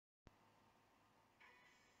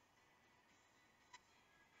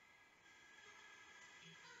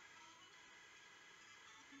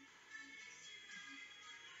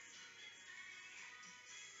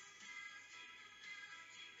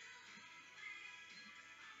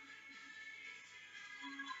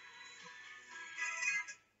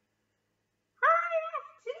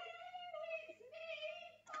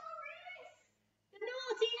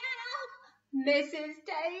Mrs.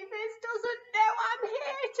 Davis doesn't know I'm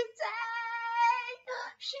here today.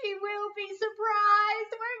 She will be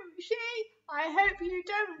surprised, won't she? I hope you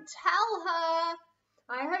don't tell her.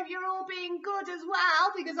 I hope you're all being good as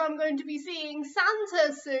well, because I'm going to be seeing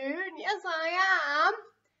Santa soon. Yes, I am.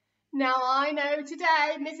 Now, I know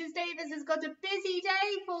today Mrs. Davis has got a busy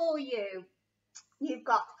day for you. You've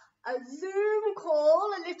got a Zoom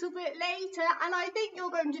call a little bit later, and I think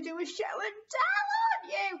you're going to do a show and tell,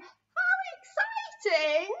 aren't you? How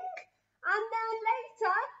exciting! And then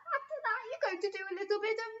later, after that, you're going to do a little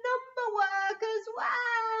bit of number work as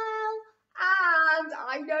well. And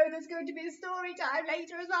I know there's going to be a story time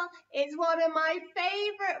later as well. It's one of my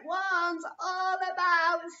favourite ones, all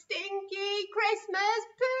about Stinky Christmas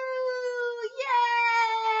Poo.